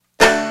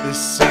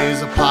This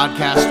is a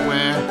podcast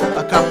where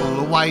a couple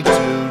of white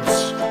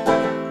dudes,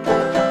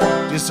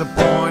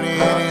 disappointed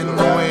in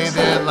the way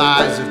their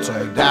lives have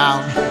turned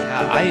out,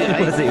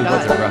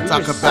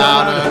 talk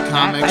about a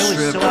comic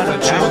strip for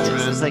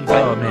children. I was like, I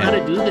don't know how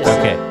to do this.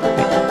 Okay.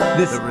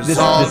 This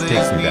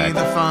takes me neither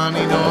back.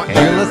 funny nor Okay.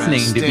 You're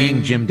listening to Being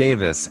interesting. Jim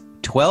Davis.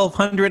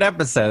 1,200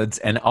 episodes,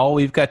 and all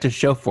we've got to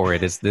show for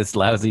it is this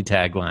lousy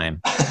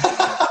tagline.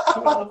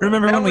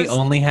 Remember when we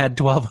only had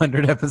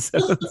 1,200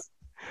 episodes?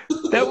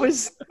 That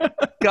was,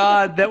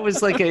 God, that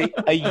was like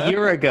a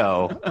year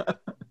ago.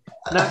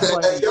 Not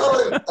quite. I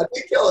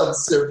think y'all have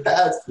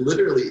surpassed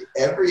literally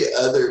every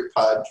other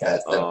podcast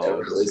I've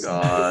ever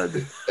listened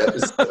to.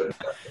 Episode.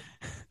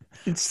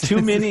 It's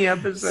too many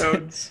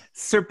episodes.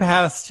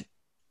 Surpassed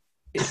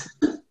is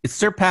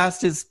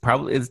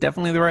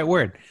definitely the right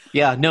word.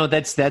 Yeah, no,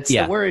 that's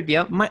the word.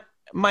 Yep.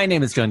 My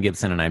name is John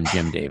Gibson, and I'm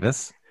Jim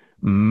Davis.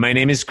 My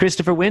name is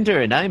Christopher Winter,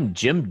 and I'm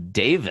Jim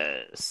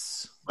Davis.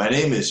 My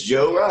name is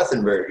Joe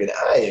Rothenberg, and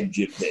I am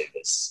Jim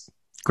Davis.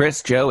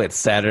 Chris, Joe, it's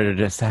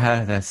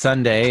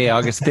Sunday,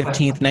 August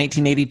 15th,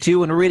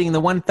 1982, and we're reading the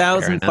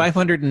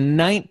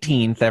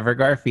 1,519th ever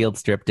Garfield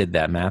strip. Did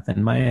that math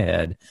in my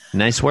head.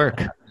 Nice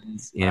work.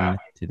 In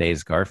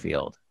today's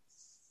Garfield.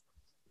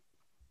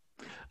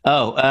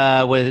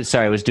 I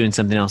was doing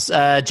something else.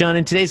 John,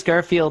 in today's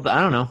Garfield, I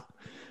don't know.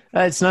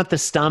 It's not the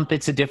stump.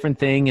 It's a different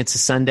thing. It's a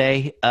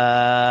Sunday.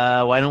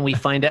 Why don't we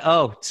find out?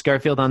 Oh, it's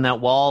Garfield on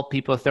that wall.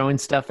 People are throwing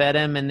stuff at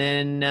him, and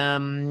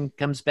then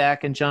comes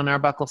back, and John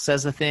Arbuckle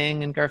says a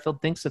thing, and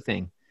Garfield thinks a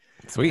thing.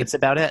 Sweet. That's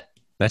about it.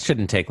 That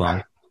shouldn't take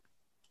long.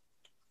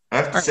 I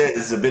have to say,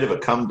 this is a bit of a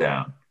come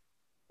down.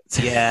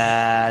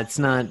 Yeah, it's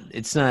not.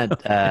 It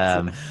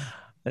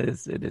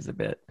is a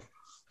bit.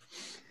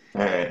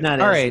 All right. Not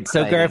All as right,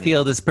 so exciting.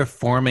 Garfield is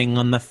performing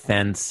on the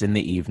fence in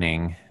the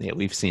evening, Yeah,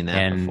 we've seen that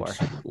and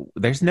before.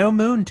 there's no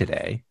moon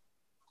today.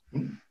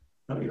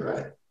 Oh, you're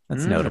right.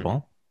 That's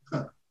notable.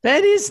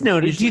 That is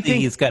noted. Usually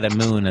he's got a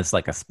moon as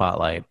like a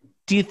spotlight.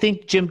 Do you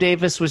think Jim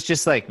Davis was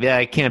just like, yeah,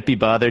 I can't be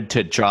bothered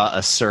to draw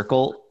a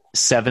circle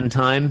 7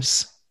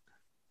 times?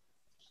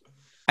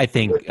 I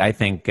think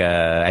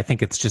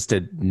it's just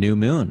a new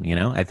moon. You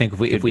know, I think if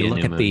we be a look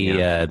new at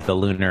moon, the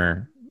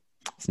lunar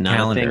It's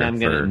not a thing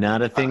calendar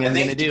not a thing I'm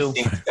gonna do.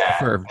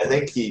 for I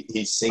think he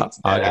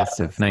synced that August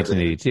out of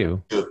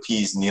 1982. to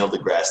appease Neil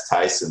deGrasse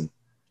Tyson.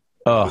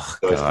 Oh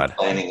who was God!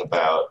 complaining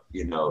about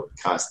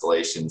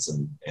constellations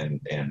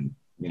and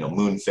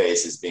moon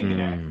phases being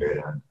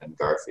inaccurate on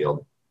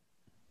Garfield.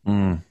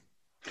 Mm.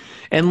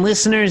 And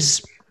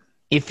listeners,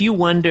 if you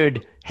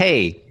wondered,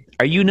 hey,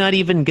 are you not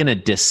even going to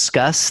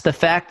discuss the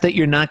fact that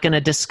you're not going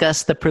to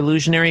discuss the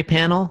prelusionary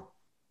panel?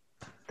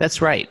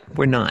 That's right,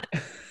 we're not.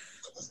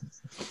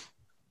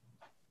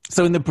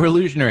 So in the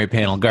prelusionary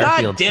panel,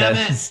 Garfield damn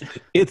says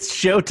it's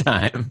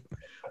showtime.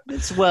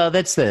 That's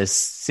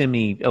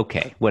the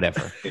okay,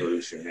 whatever.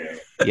 Illusionary.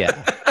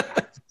 Yeah,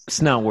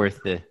 it's not worth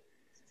the.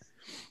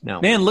 No,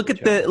 Man, look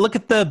at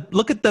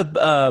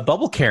the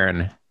bubble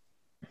Karen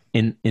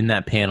in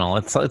that panel.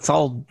 It's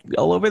all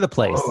over the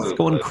place. It's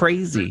going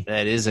crazy.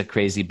 that is a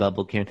crazy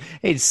bubble, Karen.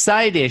 Hey,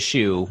 side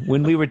issue.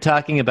 When we were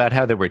talking about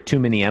how there were too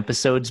many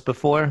episodes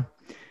before,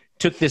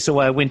 took this a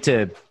while. I went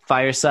to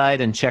Fireside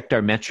and checked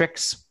our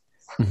metrics.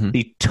 Mm-hmm.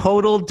 The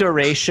total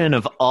duration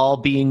of all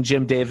Being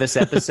Jim Davis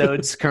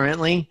episodes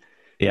currently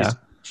is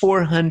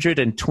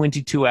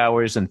 422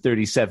 hours and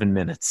 37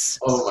 minutes.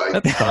 Oh my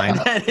That's fine.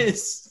 That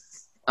is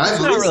I've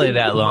It's not really listened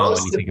that to long most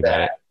when you of think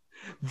about it.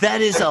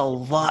 that is a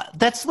lot.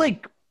 That's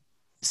like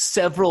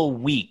several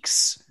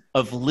weeks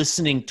of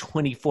listening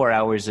 24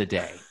 hours a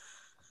day.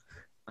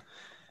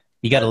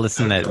 You got to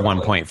listen at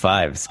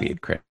 1.5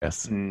 speed,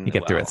 Chris. You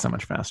get through it so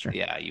much faster.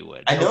 Yeah, you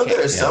would. I know Okay.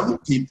 there are some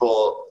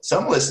people,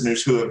 some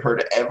listeners who have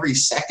heard every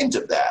second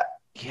of that.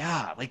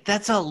 Yeah, like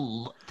that's a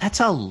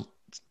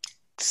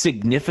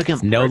significant.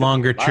 It's no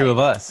longer true of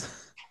us.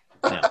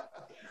 No.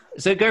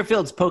 So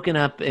Garfield's poking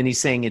up and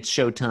he's saying it's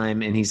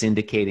showtime, and he's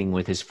indicating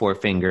with his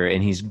forefinger,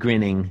 and he's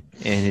grinning,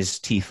 and his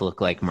teeth look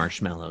like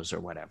marshmallows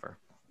or whatever.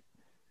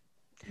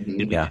 Did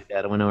we Yeah. do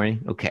that one already?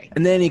 Okay.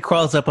 And then he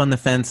crawls up on the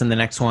fence, and the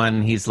next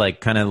one, he's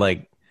like, kind of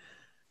like,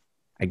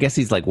 I guess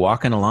he's like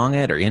walking along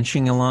it or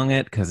inching along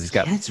it because he's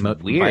got Yeah, it's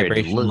weird.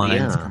 vibration Look,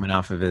 lines yeah. coming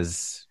off of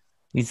his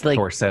He's like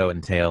torso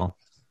and tail.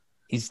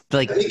 he's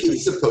like I think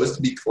he's supposed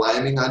to be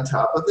climbing on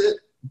top of it,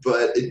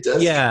 but it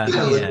does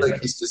look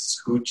like he's just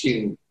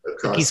scooching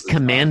across. he's the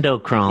commando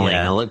crawling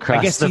Yeah. across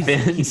I guess the he's,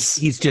 fence.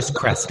 he's just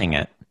cresting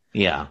it.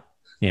 Yeah.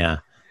 Yeah.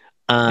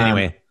 Um,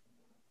 Anyway,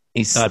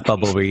 he's Thought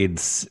Bubble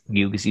reads,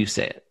 you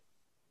say it.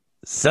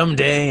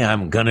 someday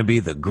I'm going to be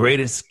the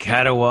greatest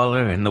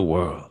caterwauler in the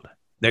world.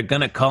 They're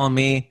going to call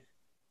me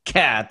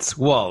Cats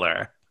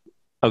Waller.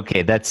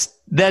 Okay, that's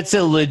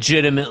a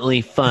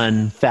legitimately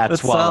fun Fats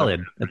That's Waller.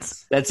 solid.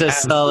 That's a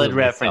solid absolutely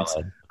reference.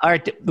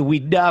 solid. We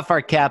doff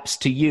our caps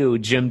to you,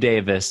 Jim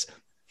Davis,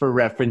 for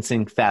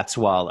referencing Fats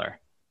Waller.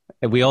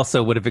 And we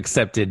also would have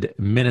accepted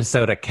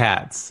Minnesota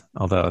Cats,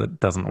 although it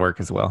doesn't work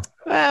as well.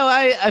 Well,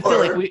 I feel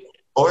like we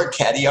or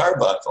Caddy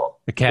Arbuckle.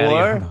 The cat.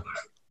 or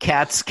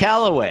Cats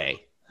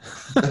Calloway.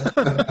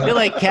 I feel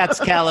like Katz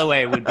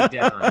Calloway would be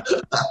down.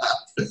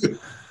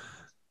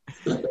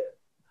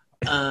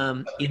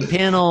 In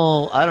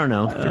panel, I don't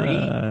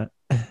know,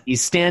 3,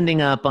 he's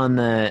standing up on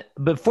the,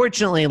 but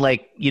fortunately,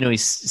 like,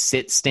 he's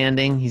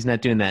standing. He's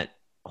not doing that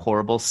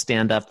horrible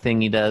stand-up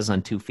thing he does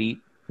on 2 feet.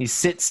 He's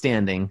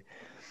standing,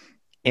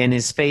 and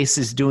his face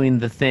is doing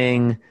the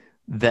thing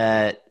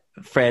that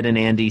Fred and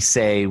Andy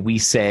say we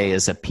say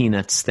as a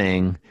Peanuts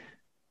thing.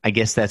 I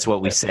guess that's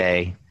what we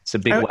say. It's a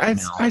big white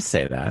mouth. I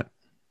say that.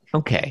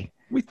 Okay.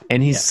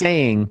 And he's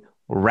saying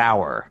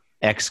 "rower!" !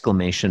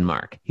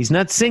 He's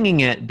not singing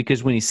it,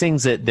 because when he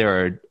sings it,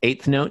 there are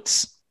eighth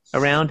notes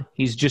around.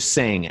 He's just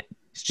saying it.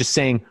 He's just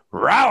saying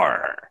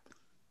 "rower!"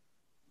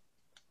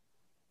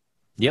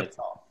 Yep.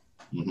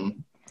 Mm-hmm.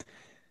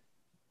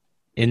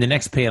 In the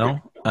next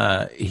panel,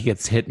 he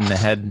gets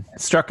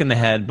struck in the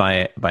head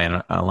by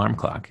an alarm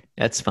clock.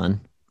 That's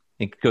fun.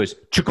 It goes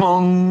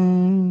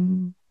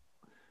chukong,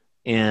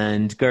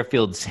 and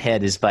Garfield's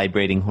head is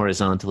vibrating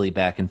horizontally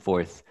back and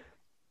forth,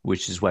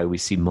 which is why we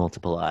see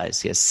multiple eyes.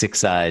 He has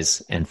 6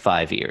 eyes and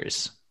 5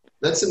 ears.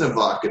 That's an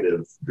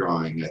evocative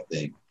drawing, I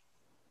think.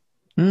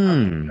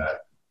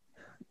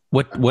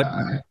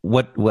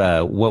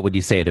 What would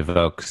you say it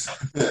evokes?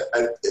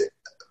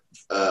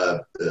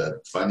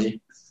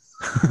 Funny.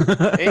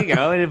 There you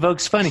go. It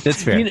evokes funny.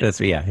 That's fair.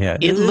 Yeah.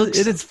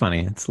 It is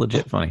funny. It's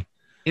legit funny.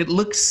 It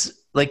looks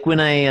like when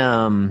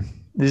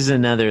this is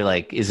another,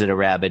 like, is it a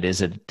rabbit,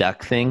 is it a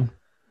duck thing?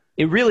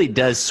 It really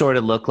does sort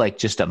of look like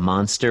just a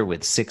monster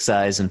with 6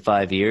 eyes and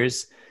 5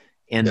 ears.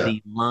 And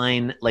the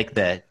line, like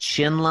the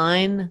chin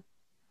line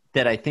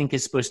that I think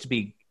is supposed to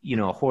be,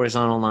 a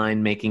horizontal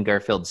line making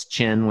Garfield's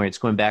chin where it's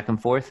going back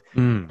and forth,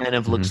 kind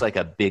of looks like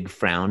a big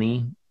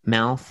frowny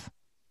mouth.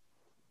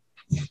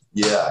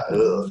 Yeah.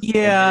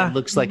 Yeah. It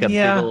looks like a big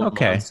old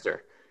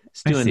monster.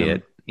 It's doing I see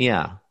it.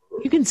 Yeah.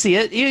 You can see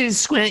it. You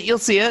squint, you'll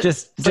see it.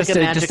 Just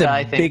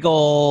a big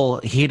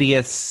old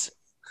hideous,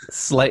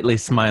 slightly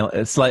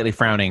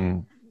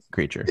frowning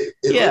creature. It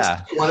looks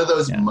like one of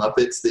those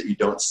Muppets that you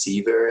don't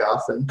see very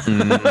often.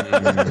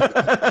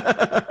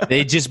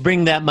 They just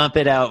bring that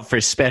Muppet out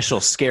for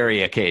special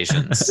scary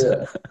occasions.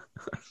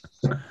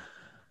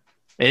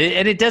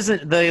 And it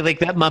doesn't, like,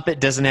 that Muppet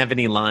doesn't have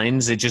any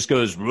lines. It just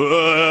goes,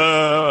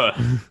 whoa.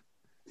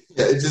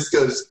 Yeah, it just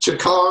goes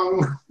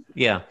chakong.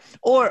 Yeah.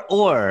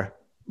 Or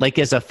like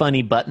as a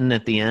funny button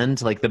at the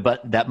end, like that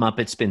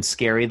Muppet's been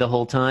scary the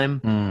whole time,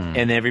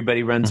 and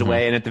everybody runs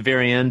away. And at the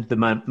very end, the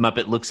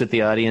Muppet looks at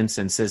the audience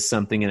and says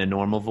something in a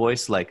normal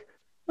voice, like,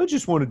 "I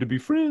just wanted to be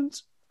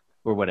friends,"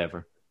 or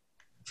whatever.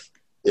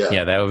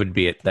 Yeah, that would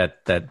be it. That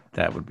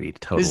would be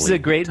totally. This is a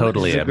great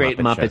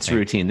Muppets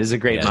routine. This is a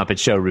great Muppet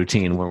Show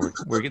routine where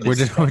we're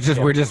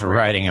just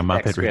writing a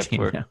Muppet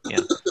routine. Yeah.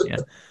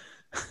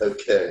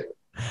 Okay.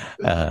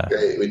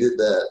 Great, we did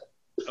that.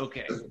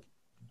 Okay.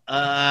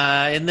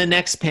 In the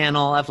next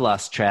panel, I've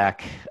lost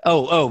track.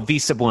 Oh, V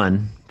sub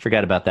 1.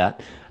 Forgot about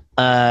that.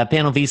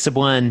 Panel V sub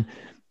 1.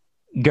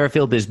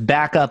 Garfield is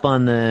back up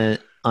on the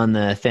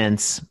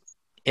fence,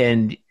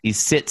 and he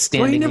sits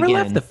standing. Well, he never again.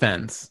 left the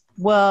fence.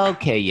 Well,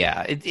 okay,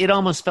 yeah. It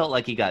almost felt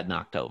like he got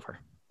knocked over.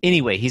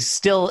 Anyway, he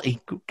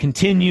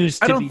continues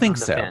to be on the fence. I don't think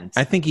so.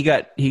 I think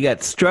he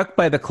got struck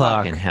by the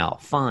clock. Fucking hell.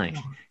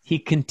 Fine. He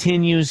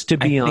continues to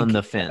be on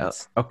the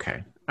fence.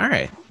 Okay. All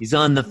right. He's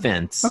on the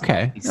fence.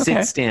 Okay. He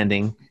sits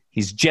standing.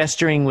 He's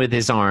gesturing with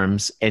his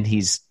arms, and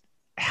he's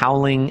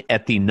howling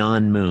at the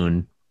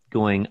non-moon,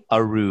 going,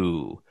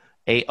 Aru.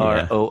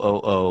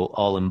 A-R-O-O-O,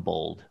 all in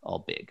bold,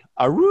 all big.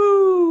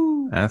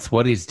 Aru! That's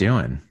what he's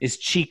doing. His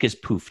cheek is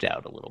poofed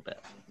out a little bit,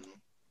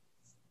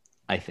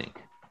 I think.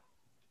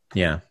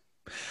 Yeah.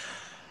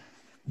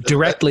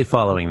 Directly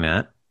following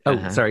that.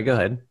 Oh, sorry, go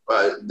ahead.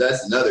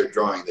 That's another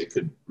drawing that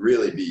could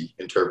really be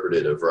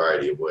interpreted a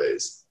variety of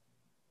ways.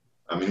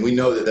 I mean, we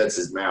know that that's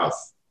his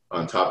mouth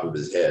on top of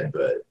his head,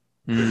 but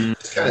if you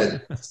just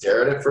kind of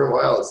stare at it for a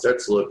while, it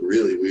starts to look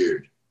really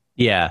weird.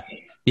 Yeah.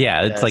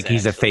 Yeah, it's like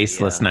he's a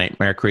faceless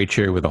nightmare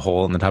creature with a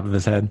hole in the top of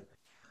his head.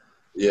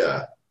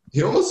 Yeah.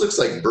 He almost looks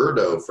like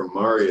Birdo from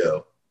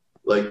Mario.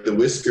 Like the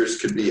whiskers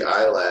could be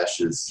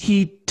eyelashes.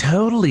 He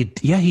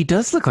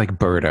does look like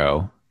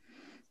Birdo.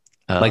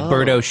 Like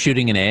Birdo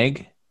shooting an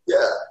egg.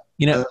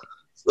 Yeah.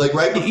 Like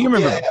right before, you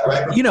remember,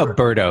 right before.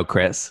 Birdo,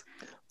 Chris.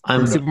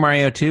 I'm Super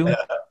Mario 2.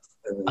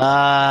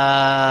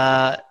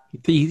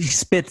 He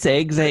spits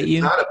eggs at you.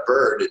 It's not a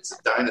bird, it's a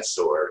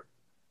dinosaur.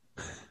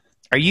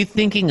 Are you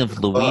thinking of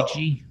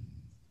Luigi,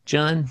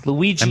 John?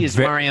 Luigi is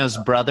Mario's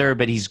brother,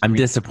 but I'm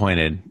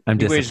disappointed.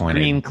 He wears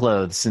green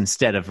clothes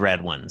instead of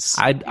red ones.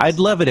 I'd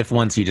love it if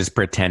once you just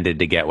pretended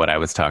to get what I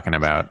was talking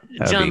about.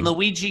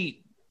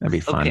 Luigi. That'd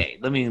be fun. Okay,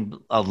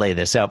 I'll lay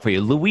this out for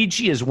you.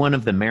 Luigi is one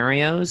of the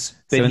Marios.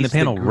 So in the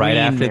panel right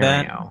after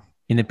that,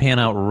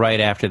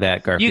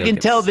 Garfield. You can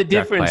tell the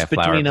difference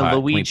between a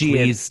Luigi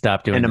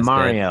and a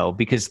Mario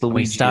because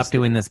Luigi. Stop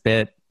doing this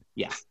bit.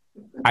 Yeah.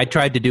 I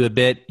tried to do a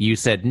bit. You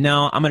said,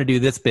 no, I'm going to do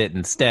this bit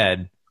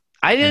instead.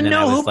 I didn't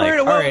know who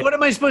Birdo. What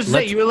am I supposed to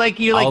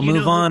say? I'll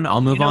move on.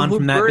 I'll move on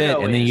from that bit,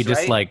 and then you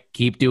just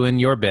keep doing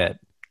your bit.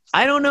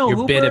 I don't know. Your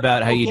Hooper. bit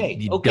about how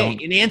you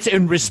don't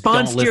in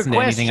response to your listen to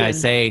question, anything I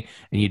say,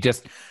 and you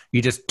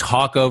just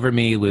talk over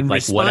me with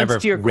like whatever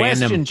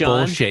random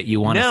bullshit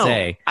you want to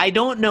say. I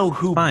don't know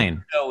who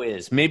Fine. Birdo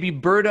is. Maybe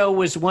Birdo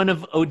was one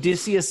of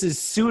Odysseus's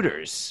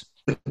suitors.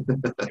 They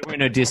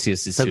weren't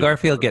Odysseus's So suitors.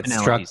 Garfield gets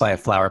struck by a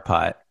flower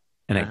pot,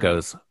 and it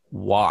goes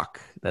walk.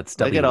 That's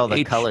Look at all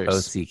the colors.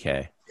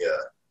 W-H-O-C-K.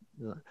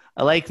 Yeah.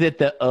 I like that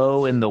the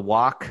O in the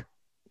walk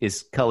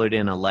is colored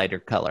in a lighter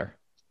color.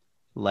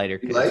 Lighter,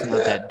 You it's like not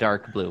that? that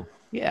dark blue.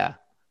 Yeah,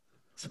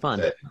 it's fun.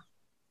 Okay.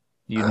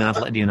 Do you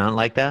not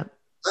like that?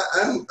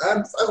 I've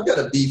got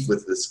a beef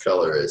with this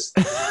colorist.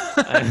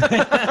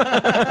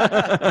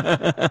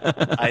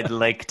 I'd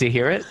like to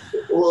hear it.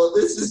 Well,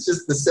 this is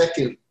just the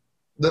second.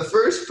 The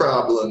first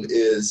problem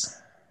is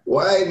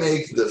why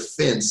make the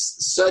fence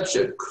such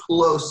a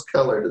close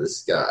color to the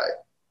sky?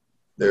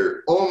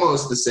 They're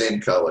almost the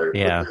same color,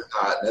 Yeah. but they're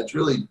not. And that's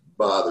really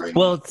bothering.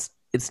 Well,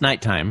 it's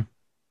nighttime.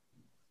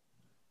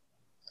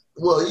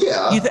 Well,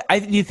 yeah.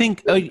 You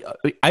think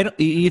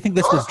you think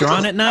this was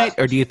drawn at night,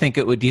 or do you think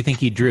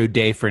he drew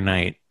day for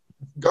night?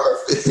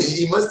 Garfield,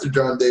 he must have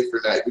drawn day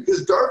for night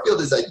because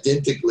Garfield is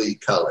identically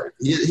colored.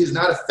 He's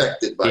not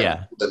affected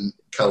by the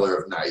color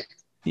of night.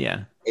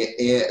 Yeah.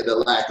 And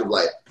the lack of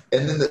light.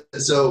 And then the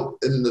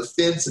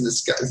fence and the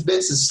sky, the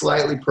fence is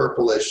slightly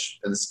purplish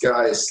and the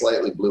sky is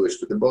slightly bluish,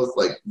 but they're both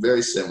like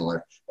very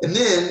similar. And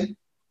then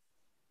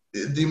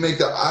you make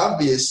the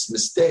obvious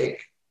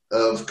mistake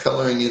of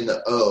coloring in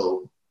the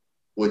O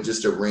with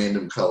just a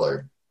random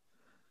color.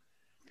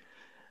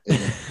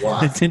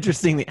 Why? It's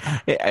interesting.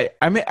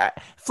 I mean,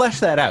 flesh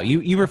that out.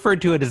 You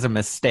referred to it as a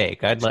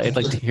mistake. I'd like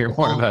to hear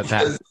more about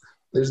that.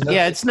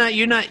 Yeah, it's not.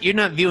 You're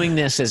not viewing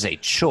this as a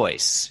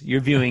choice.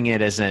 You're viewing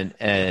it as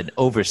an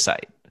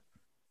oversight.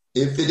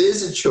 If it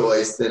is a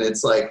choice, then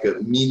it's like a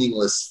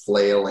meaningless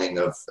flailing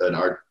of an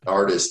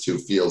artist who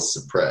feels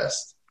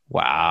suppressed.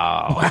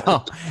 Wow.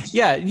 Well,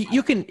 yeah,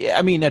 you can.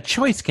 I mean, a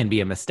choice can be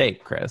a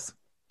mistake, Chris.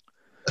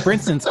 For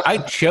instance, I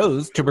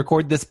chose to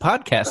record this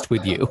podcast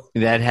with you.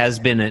 That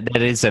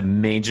is a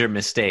major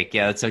mistake.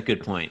 Yeah, that's a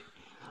good point.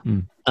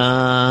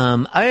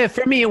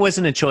 For me, it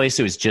wasn't a choice.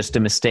 It was just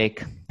a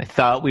mistake. I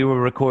thought we were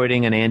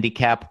recording an Andy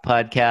Capp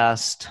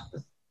podcast.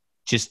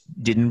 Just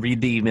didn't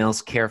read the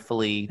emails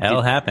carefully.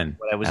 That'll happen.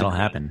 That'll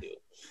happen.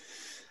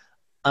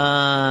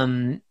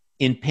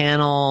 In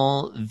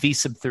panel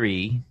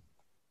V3,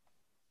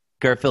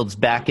 Garfield's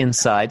back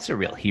inside. It's a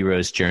real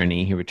hero's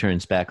journey. He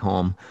returns back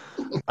home.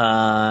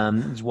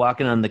 He's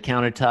walking on the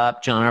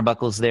countertop. John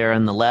Arbuckle's there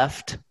on the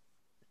left,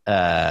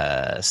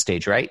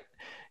 stage right.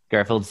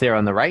 Garfield's there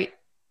on the right,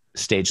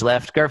 stage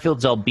left.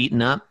 Garfield's all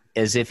beaten up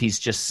as if he's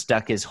just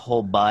stuck his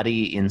whole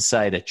body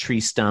inside a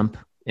tree stump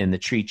and the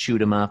tree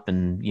chewed him up.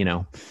 And,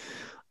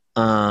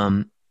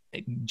 John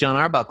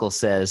Arbuckle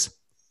says,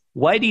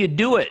 "Why do you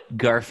do it,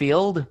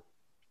 Garfield?"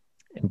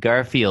 And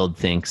Garfield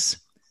thinks,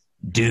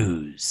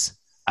 "Dues.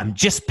 I'm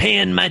just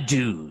paying my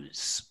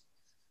dues."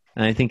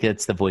 And I think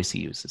that's the voice he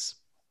uses.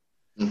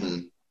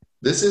 Mm-hmm.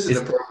 This is an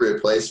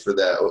appropriate place for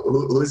that.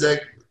 Who's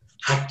that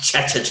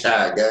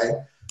cha-cha-cha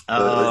guy?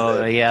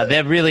 Oh, yeah.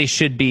 That really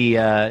should be...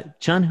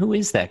 John, who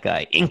is that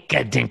guy?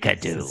 Inca Dinka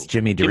Doo. It's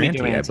Jimmy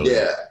Durante, I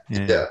believe.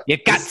 Yeah. You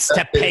got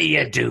to pay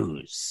your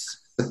dues.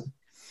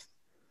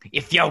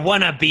 If you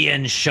want to be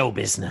in show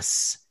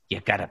business,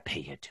 you got to pay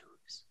your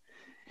dues.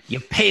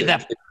 You pay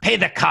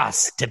the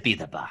cost to be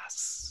the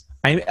boss.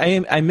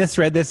 I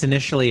misread this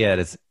initially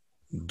as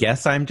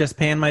guess I'm just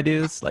paying my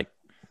dues. Like,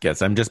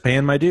 guess I'm just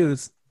paying my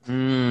dues.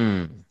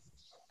 That'd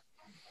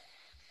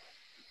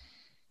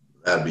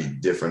be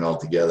different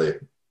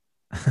altogether.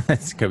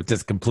 It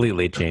just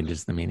completely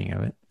changes the meaning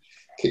of it.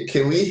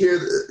 Can we hear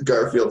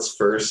Garfield's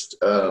first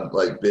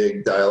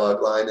big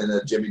dialogue line in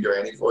a Jimmy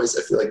Durante voice?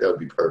 I feel like that would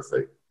be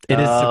perfect. It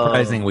is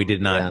surprising we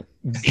did not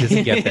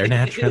just get there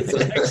naturally.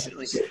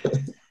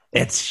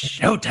 It's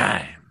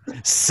showtime.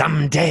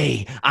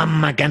 Someday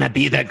I'm gonna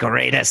be the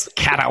greatest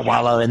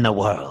caterwaller in the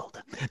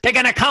world. They're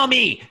gonna call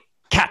me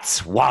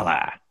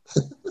Catswaller.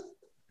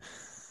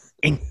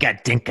 Inca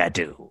Dinka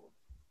Doo.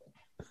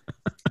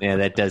 Yeah,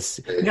 that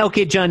does.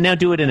 Okay, John, now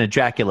do it in a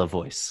Dracula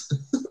voice.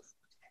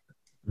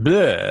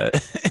 Bleh.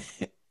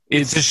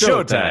 It's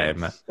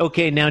showtime.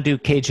 Okay, now do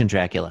Cajun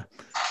Dracula.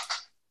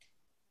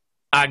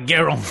 I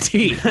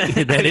guarantee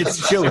that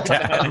it's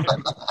showtime.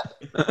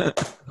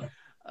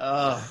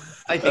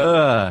 I think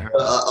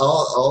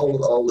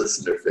all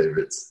listener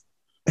favorites.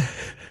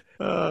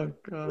 Oh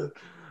God.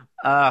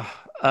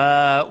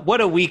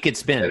 What a week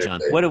it's been,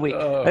 John. What a week.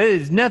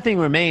 Nothing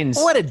remains.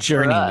 What a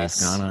journey we've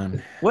gone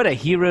on. What a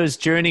hero's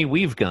journey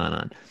we've gone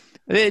on.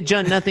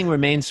 John, nothing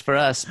remains for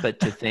us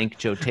but to thank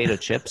Joe Tato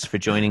Chips for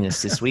joining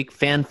us this week.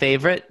 Fan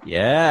favorite.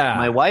 Yeah.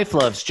 My wife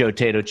loves Joe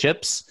Tato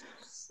Chips.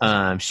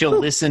 She'll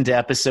listen to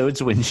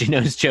episodes when she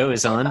knows Joe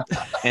is on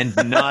and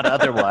not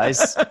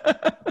otherwise.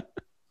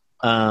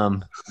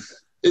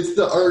 It's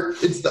the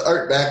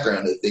art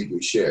background I think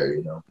we share,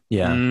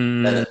 Yeah.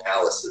 That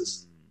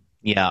analysis.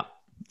 Yeah,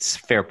 it's a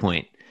fair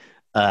point.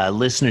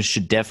 Listeners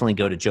should definitely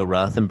go to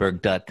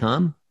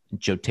joerothenberg.com.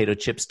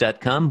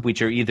 jotatochips.com,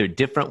 which are either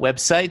different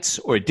websites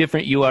or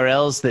different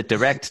URLs that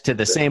direct to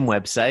the same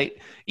website.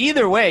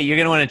 Either way, you're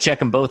going to want to check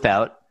them both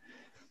out.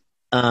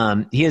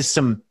 He has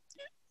some...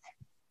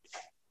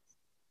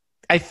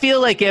 I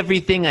feel like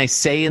everything I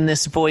say in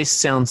this voice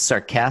sounds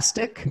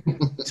sarcastic,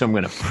 so I'm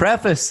going to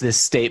preface this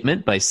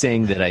statement by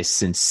saying that I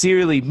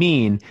sincerely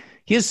mean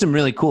he has some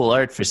really cool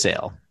art for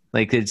sale.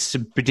 Like, it's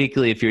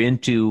particularly if you're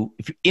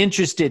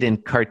interested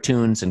in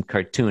cartoons and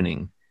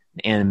cartooning,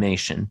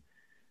 animation,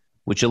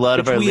 which a lot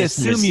of our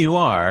listeners assume you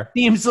are.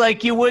 Seems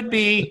like you would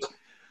be.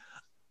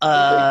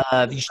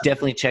 You should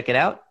definitely check it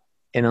out,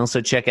 and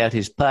also check out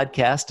his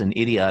podcast, An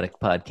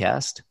Idiotic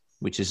Podcast,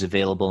 which is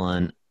available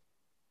on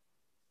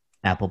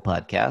Apple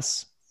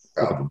Podcasts,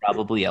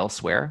 probably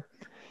elsewhere.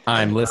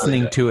 I'm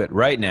listening to it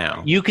right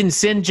now. You can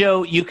send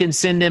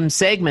him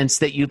segments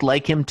that you'd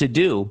like him to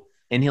do,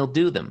 and he'll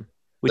do them,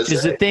 which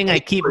is a thing I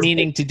keep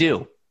meaning to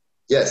do.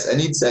 Yes, I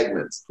need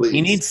segments, please.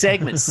 You need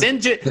segments.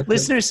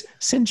 Listeners,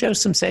 send Joe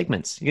some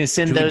segments. You're going to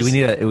send those. Do we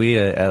need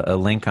a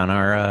link on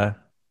our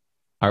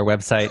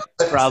website?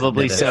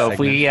 Probably so. If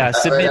we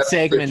submit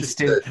segments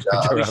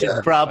we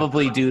should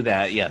probably do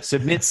that. Yeah,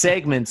 submit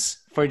segments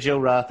for Joe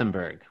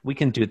Rothenberg. We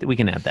can do that. We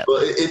can add that.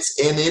 Well,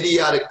 it's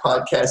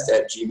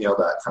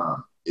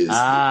anidioticpodcast@gmail.com.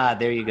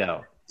 There you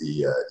go.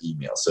 The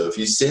email. So if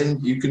you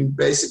can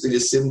basically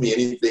just send me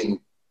anything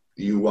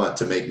you want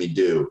to make me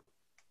do,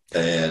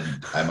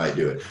 and I might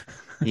do it.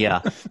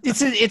 Yeah,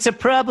 it's a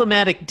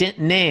problematic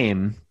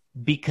name,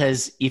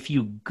 because if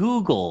you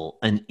Google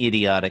An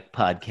Idiotic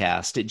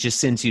Podcast, it just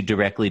sends you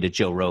directly to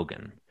Joe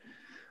Rogan.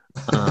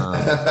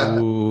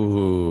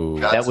 Ooh,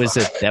 that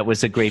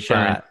was a great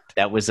burn.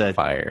 That was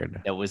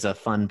a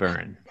fun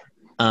burn.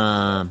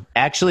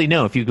 Actually,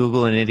 no. If you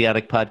Google An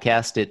Idiotic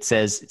Podcast, it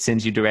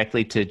sends you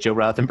directly to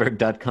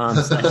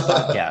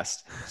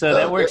joerothenberg.com/podcast. So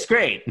that works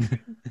great.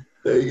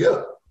 There you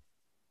go.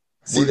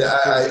 See,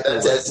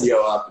 that's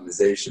SEO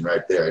optimization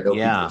right there. I know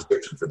people are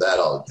searching for that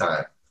all the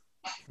time.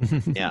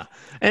 Yeah.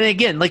 And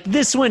again, like,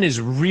 this one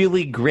is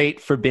really great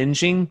for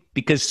binging,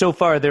 because so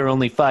far there are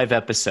only 5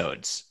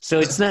 episodes. So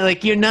it's not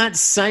like you're not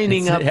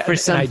signing up for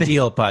something. An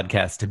ideal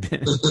podcast to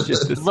binge.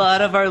 A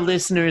lot of our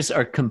listeners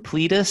are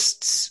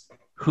completists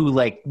who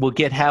will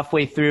get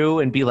halfway through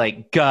and be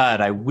like,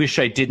 God, I wish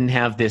I didn't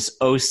have this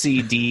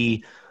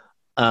OCD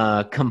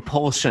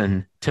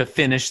compulsion to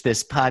finish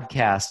this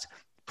podcast.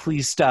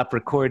 Please stop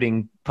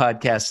recording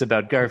podcasts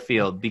about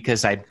Garfield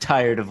because I'm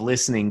tired of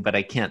listening, but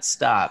I can't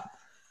stop.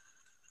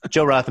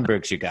 Joe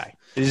Rothenberg's your guy.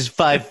 This is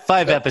five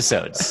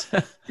episodes.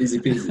 Easy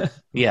peasy.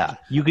 Yeah,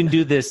 you can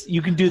do this.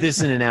 You can do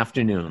this in an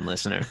afternoon,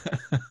 listener.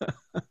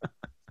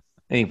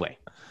 Anyway,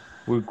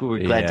 we're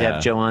glad to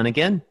have Joe on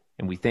again,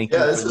 and we thank you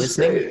for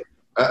listening. Great.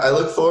 I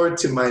look forward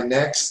to my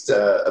next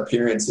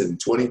appearance in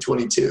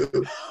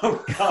 2022.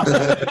 Oh,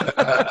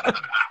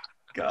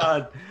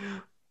 God.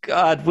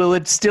 God, will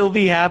it still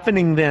be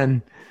happening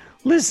then?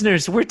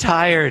 Listeners, we're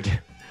tired.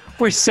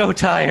 We're so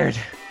tired.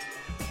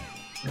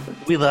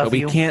 We love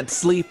you. We can't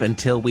sleep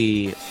until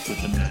we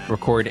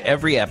record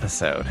every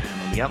episode.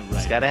 Yep,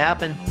 it's got to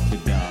happen.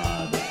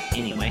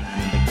 Anyway,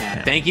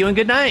 thank you and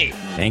good night.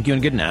 Thank you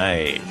and good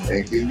night.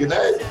 Thank you and good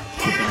night.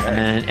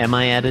 And am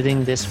I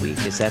editing this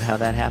week? Is that how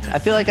that happened? I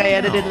feel like I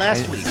edited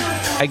last week.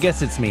 I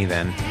guess it's me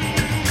then.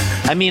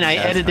 I mean, I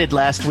edited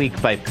last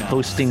week by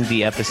posting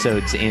the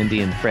episodes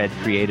Andy and Fred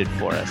created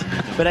for us.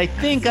 But I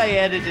think I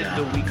edited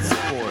the week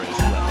before as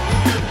well.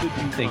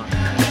 I think.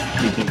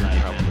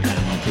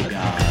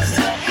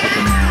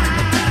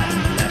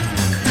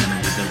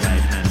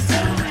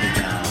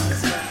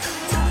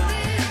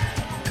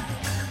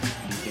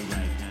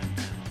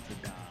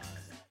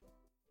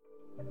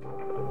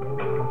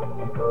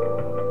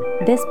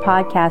 This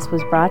podcast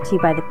was brought to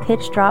you by the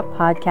Pitch Drop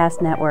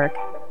Podcast Network.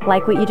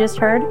 Like what you just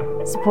heard?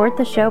 Support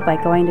the show by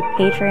going to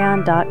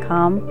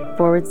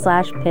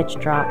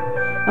patreon.com/pitchdrop.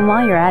 And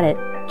while you're at it,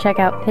 check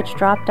out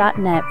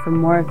pitchdrop.net for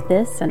more of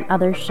this and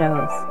other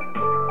shows.